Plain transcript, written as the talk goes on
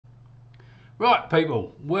Right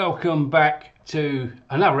people, welcome back to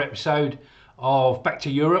another episode of Back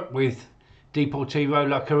to Europe with Deportivo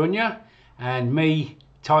La Coruna and me,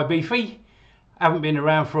 Ty Beefy. Haven't been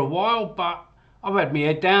around for a while, but I've had my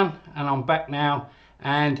head down and I'm back now,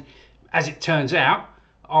 and as it turns out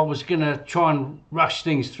I was gonna try and rush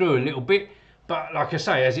things through a little bit, but like I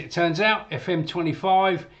say, as it turns out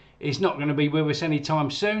FM25 is not going to be with us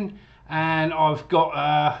anytime soon, and I've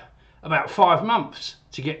got about 5 months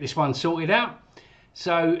to get this one sorted out.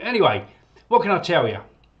 So anyway, what can I tell you?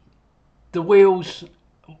 The wheels,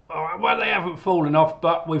 well, they haven't fallen off,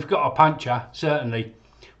 but we've got a puncher, certainly.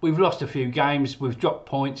 We've lost a few games, we've dropped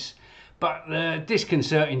points, but the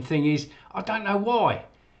disconcerting thing is, I don't know why.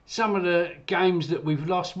 Some of the games that we've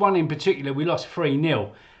lost, one in particular, we lost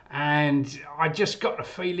 3-0, and I just got the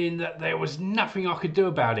feeling that there was nothing I could do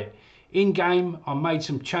about it. In game, I made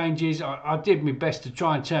some changes. I did my best to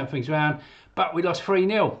try and turn things around, but we lost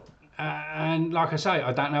 3-0. And like I say,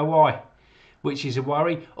 I don't know why, which is a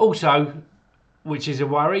worry. Also, which is a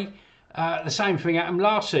worry, the same thing happened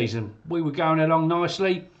last season. We were going along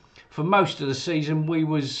nicely. For most of the season, we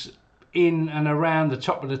was in and around the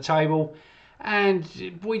top of the table,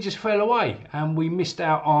 and we just fell away. And we missed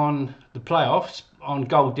out on the playoffs on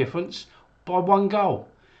goal difference by 1 goal.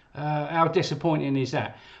 How disappointing is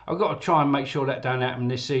that? I've got to try and make sure that don't happen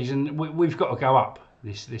this season. We've got to go up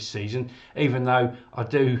this season, even though I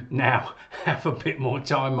do now have a bit more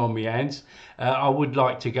time on my hands. I would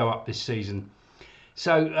like to go up this season.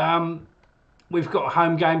 So we've got a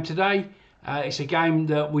home game today. It's a game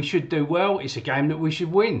that we should do well. It's a game that we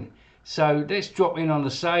should win. So let's drop in on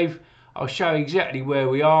the save. I'll show you exactly where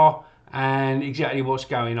we are and exactly what's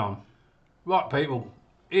going on. Right people,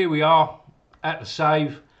 here we are at the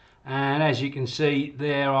save, and as you can see,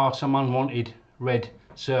 there are some unwanted red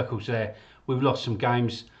circles there. We've lost some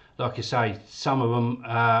games, like I say, some of them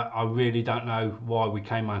I really don't know why we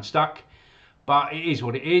came unstuck, but it is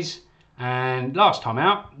what it is. And last time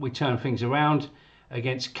out we turned things around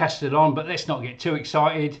against Castellon, but let's not get too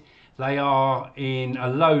excited. They are in a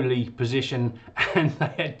lowly position and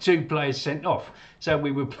they had 2 players sent off, so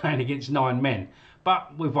we were playing against 9 men.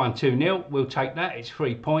 But we've won 2-0, we'll take that, it's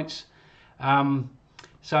 3 points.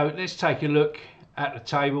 So let's take a look at the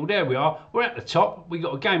table. There we are, we're at the top. We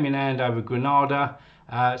got a game in hand over Granada,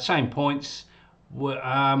 same points. You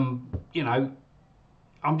know,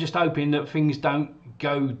 I'm just hoping that things don't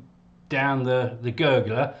go down the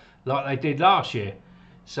gurgler like they did last year.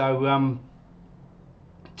 So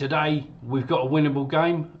today we've got a winnable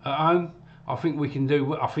game at home. I think we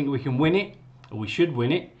can win it, or we should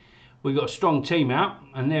win it. We've got a strong team out,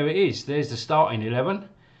 and there it is. There's the starting 11.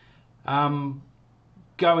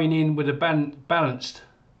 Going in with a balanced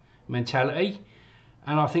mentality,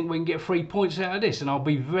 and I think we can get 3 points out of this, and I'll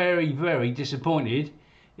be very, very disappointed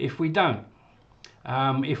if we don't.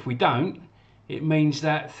 If we don't, it means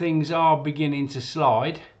that things are beginning to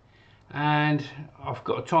slide, and I've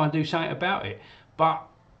got to try and do something about it. But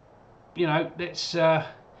you know,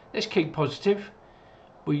 let's keep positive.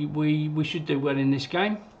 We should do well in this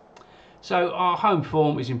game. So our home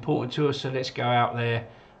form is important to us, so let's go out there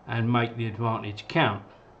and make the advantage count.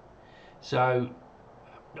 So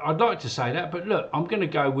I'd like to say that, but look, I'm going to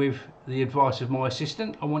go with the advice of my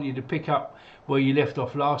assistant. I want you to pick up where you left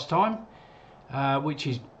off last time, which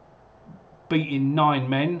is beating 9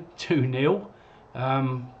 men 2-0.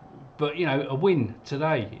 But you know, a win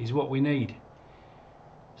today is what we need.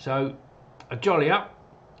 So a jolly up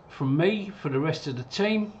from me for the rest of the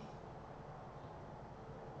team.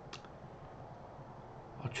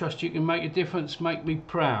 I trust you can make a difference, make me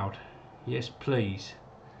proud. Yes, please.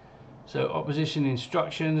 So opposition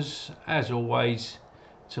instructions, as always,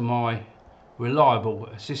 to my reliable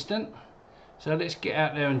assistant. So let's get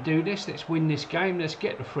out there and do this. Let's win this game. Let's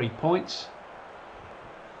get the 3 points.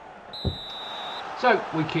 So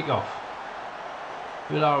we kick off.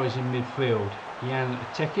 Villar is in midfield. Jan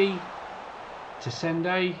Ateki,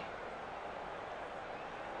 Tesende,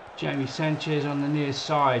 Jamie Sanchez on the near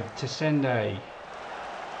side. Tesende.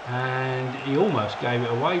 And he almost gave it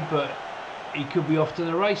away, but he could be off to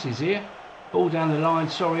the races here. Ball down the line,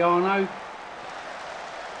 Soriano.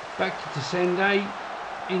 Back to Tesende.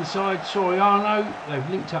 Inside Soriano. They've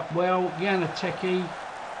linked up well. Yanateki.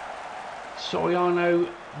 Soriano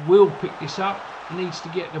will pick this up. Needs to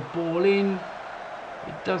get the ball in.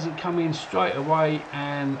 It doesn't come in straight away,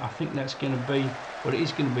 and I think that's going to be, well, it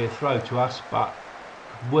is going to be a throw to us, but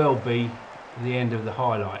will be the end of the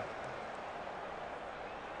highlight.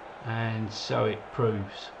 And so it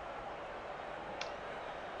proves.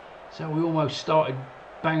 So we almost started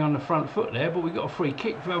bang on the front foot there, but we got a free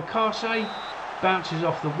kick. Valcarce bounces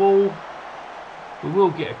off the wall. We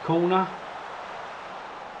will get a corner.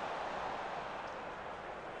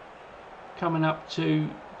 coming up to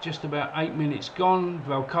just about 8 minutes gone.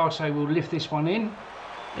 Valcarce will lift this one in.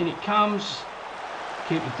 In it comes.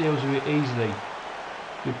 Keeper deals with it easily.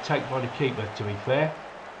 Good take by the keeper, to be fair.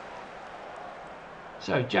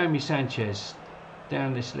 So Jamie Sanchez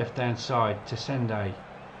down this left hand side to Sende.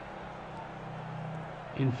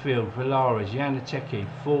 Infield, Villares, Yanateki,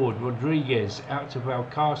 forward, Rodriguez, out to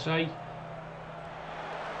Valcarce.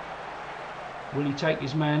 Will he take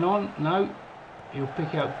his man on? No. He'll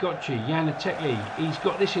pick out Gocci, Yanateki. He's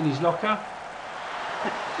got this in his locker.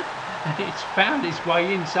 It's found its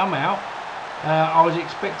way in somehow. I was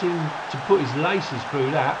expecting to put his laces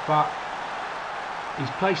through that, but he's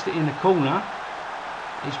placed it in the corner.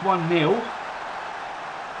 It's 1-0,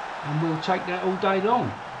 and we'll take that all day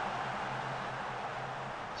long.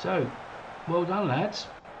 So, well done, lads.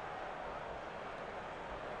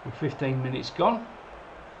 With 15 minutes gone.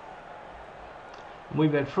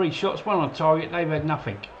 We've had 3 shots, 1 on target, they've had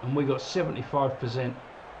nothing, and we got 75%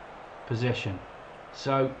 possession.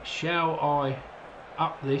 So shall I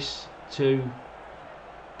up this to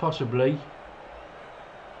possibly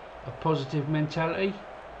a positive mentality?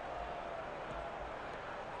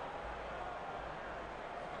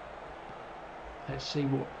 Let's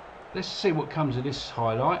see what comes of this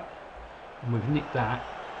highlight. And we've nicked that.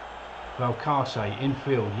 Valcarce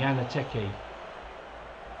infield, Yanateki,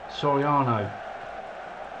 Soriano.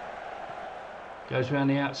 Goes around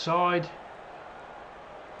the outside.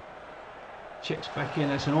 Checks back in.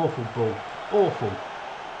 That's an awful ball. Awful.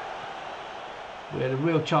 We had a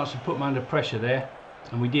real chance to put them under pressure there,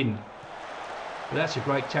 and we didn't. But that's a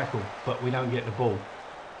great tackle, but we don't get the ball.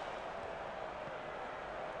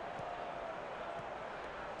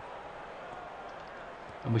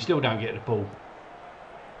 And we still don't get the ball.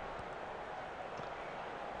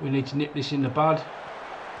 We need to nip this in the bud.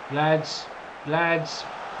 Lads.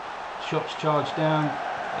 Shots charged down,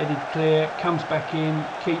 headed clear, comes back in,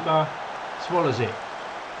 keeper swallows it.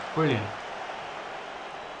 Brilliant.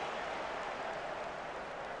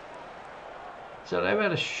 So they've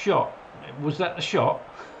had a shot. Was that the shot?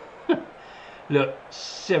 Look,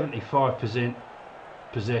 75%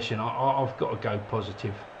 possession. I've got to go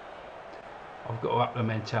positive. I've got to up the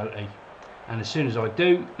mentality. And as soon as I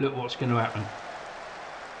do, look what's going to happen.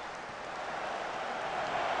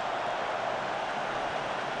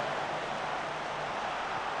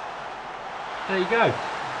 There you go.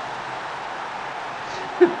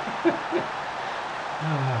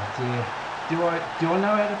 Oh dear. Do I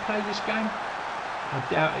know how to play this game? I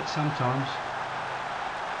doubt it sometimes.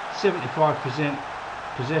 75%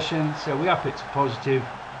 possession, so we up it to positive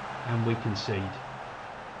and we concede.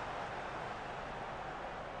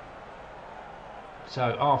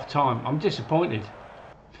 So half time, I'm disappointed.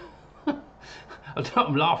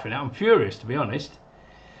 I'm laughing at, I'm furious to be honest.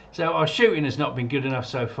 So our shooting has not been good enough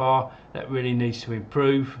so far. That really needs to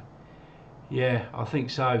improve. Yeah, I think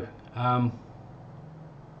so.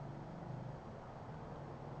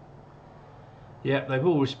 Yeah, they've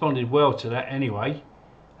all responded well to that anyway.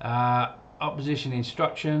 Opposition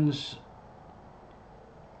instructions.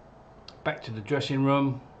 Back to the dressing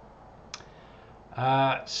room.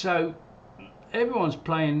 So everyone's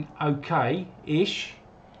playing okay-ish.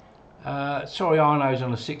 Soriano's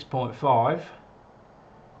on a 6.5.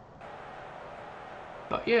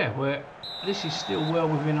 But yeah, this is still well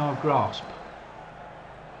within our grasp.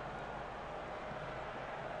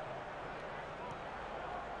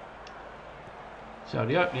 So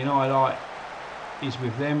the opening highlight is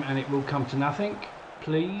with them, and it will come to nothing,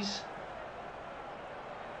 please.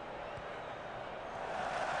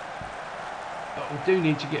 But we do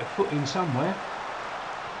need to get a foot in somewhere.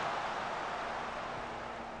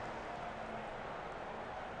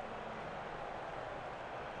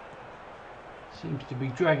 Seems to be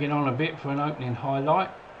dragging on a bit for an opening highlight,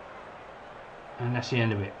 and that's the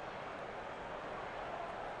end of it.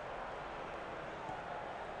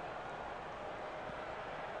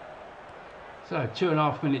 So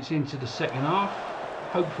 2.5 minutes into the second half,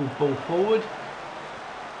 hopeful ball forward,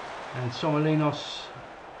 and Somolinos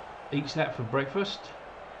eats that for breakfast.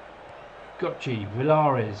 Gocci,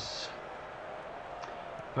 Villares,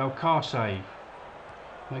 Valcarce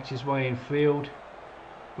makes his way in field.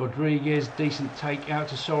 Rodriguez, decent take out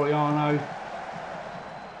to Soriano.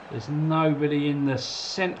 There's nobody in the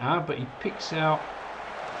centre, but he picks out,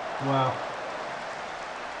 well,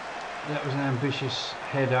 that was an ambitious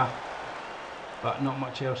header, but not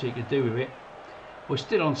much else he could do with it. We're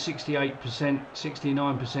still on 68%,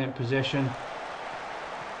 69% possession.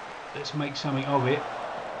 Let's make something of it.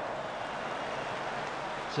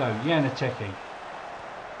 So, Yanateki.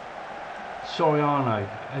 Soriano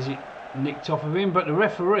has it nicked off of him, but the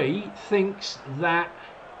referee thinks that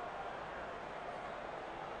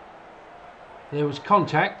there was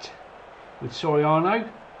contact with Soriano.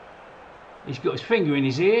 He's got his finger in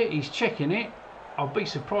his ear, he's checking it. I'll be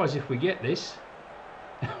surprised if we get this.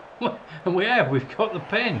 And we have, we've got the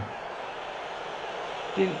pen.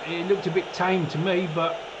 It looked a bit tame to me,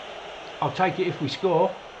 but I'll take it if we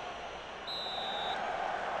score.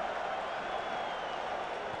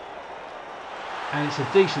 And it's a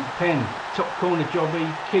decent pen. Top corner jobby,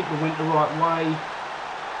 keeper went the right way,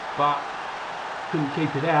 but couldn't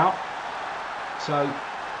keep it out. So,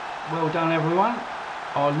 well done everyone.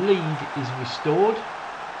 Our lead is restored.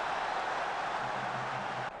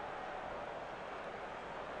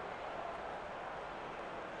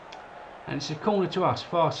 And it's a corner to us,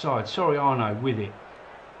 far side. Soriano with it.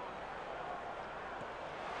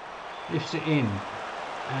 Lifts it in.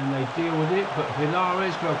 And they deal with it, but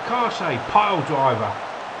Villares, Belcarce, pile driver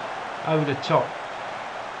over the top.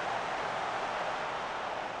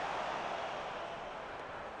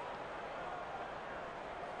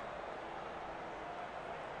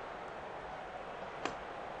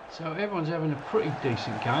 So everyone's having a pretty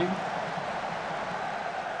decent game.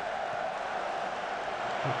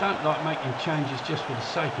 I don't like making changes just for the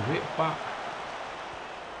sake of it, but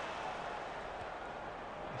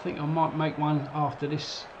I think I might make one after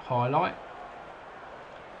this highlight.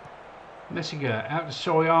 Messiger out to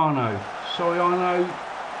Soriano. Soriano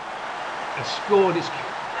has scored. It's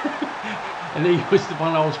and he was the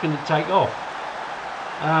one I was going to take off.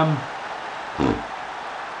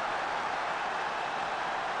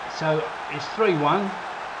 So it's 3-1,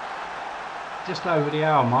 just over the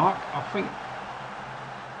hour mark. I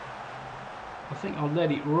think I'll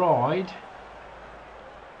let it ride.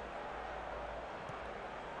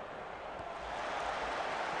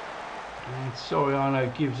 And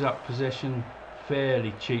Soriano gives up possession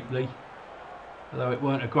fairly cheaply, although it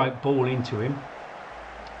weren't a great ball into him.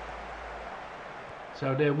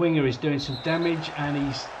 So their winger is doing some damage and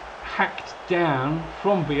he's hacked down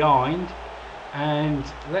from behind, and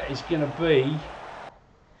that is going to be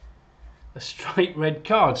a straight red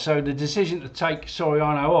card. So the decision to take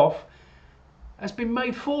Soriano off has been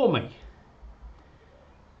made for me.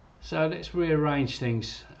 So let's rearrange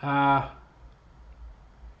things. I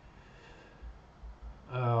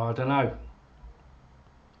don't know.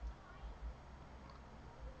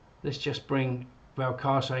 Let's just bring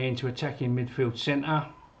Belcarce into attacking midfield centre.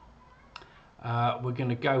 We're going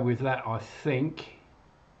to go with that, I think.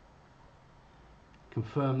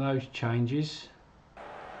 Confirm those changes.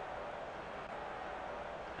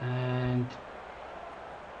 And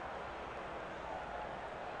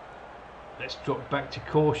let's drop back to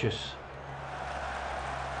cautious.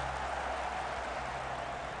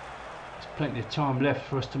 Plenty of time left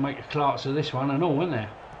for us to make a Clarks of this one and all, isn't there?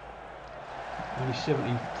 Only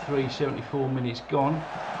 73, 74 minutes gone.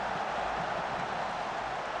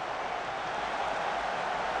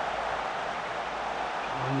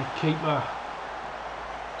 And the keeper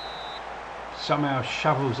somehow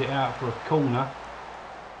shovels it out for a corner.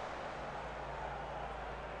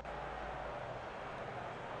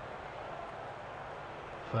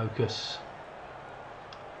 Focus.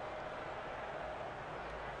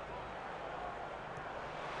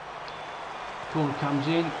 Corner comes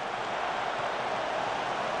in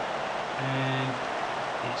and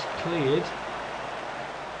it's cleared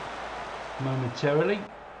momentarily.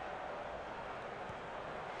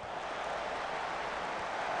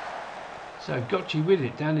 So Gocci with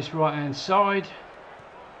it down this right hand side.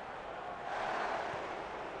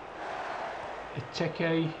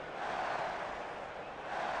 Eteke,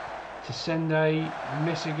 Tsende,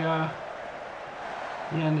 Messiger,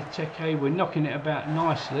 Jan Eteke. We're knocking it about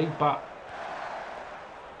nicely, but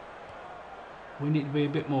we need to be a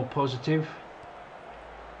bit more positive.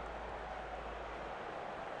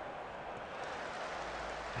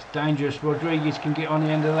 It's dangerous. Rodriguez can get on the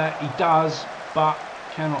end of that. He does, but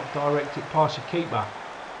cannot direct it past the keeper.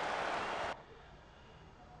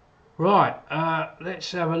 Right,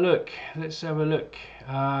 let's have a look. Let's have a look.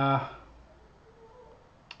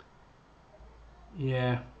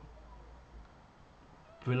 Yeah,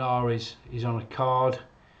 Villares is on a card.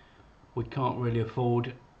 We can't really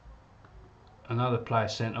afford another player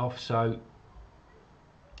sent off, so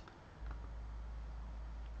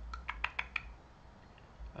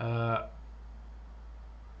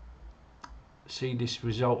see this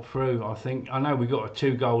result through. I know we got a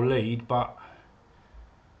 2-goal lead, but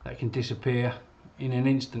that can disappear in an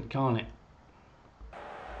instant, can't it?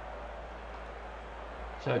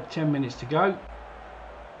 So 10 minutes to go.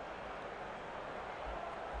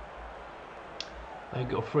 They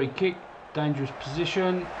got a free kick, dangerous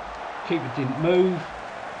position. Keeper didn't move,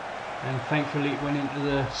 and thankfully it went into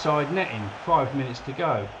the side netting. 5 minutes to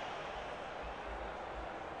go.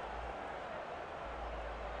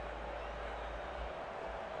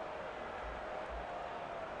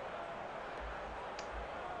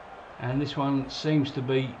 and this one seems to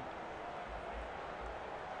be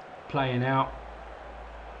playing out.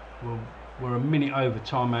 We're a minute over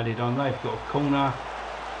time added on. They've got a corner,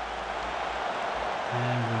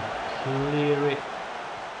 and we clear it,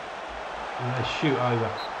 and they shoot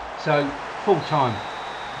over. So full time,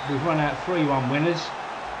 we've run out 3-1 winners,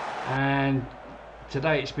 and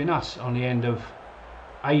today it's been us on the end of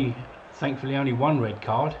thankfully only one red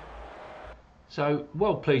card. So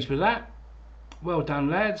well pleased with that. Well done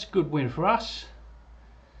lads, good win for us.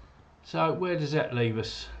 So where does that leave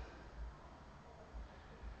us?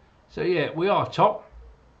 So yeah, we are top,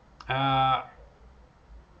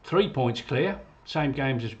 3 points clear, same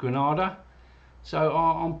games as Granada. So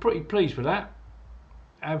I'm pretty pleased with that.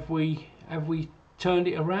 Have we turned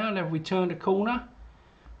it around? Have we turned a corner?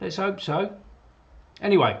 Let's hope so.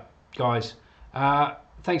 Anyway, guys,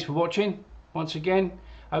 thanks for watching once again.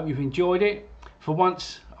 Hope you've enjoyed it. For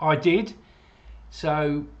once, I did.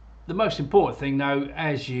 So the most important thing, though,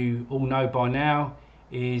 as you all know by now,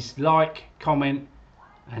 is like, comment,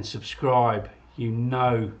 and subscribe. You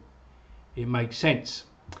know it makes sense.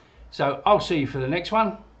 So I'll see you for the next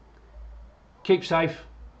one. Keep safe.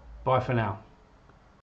 Bye for now.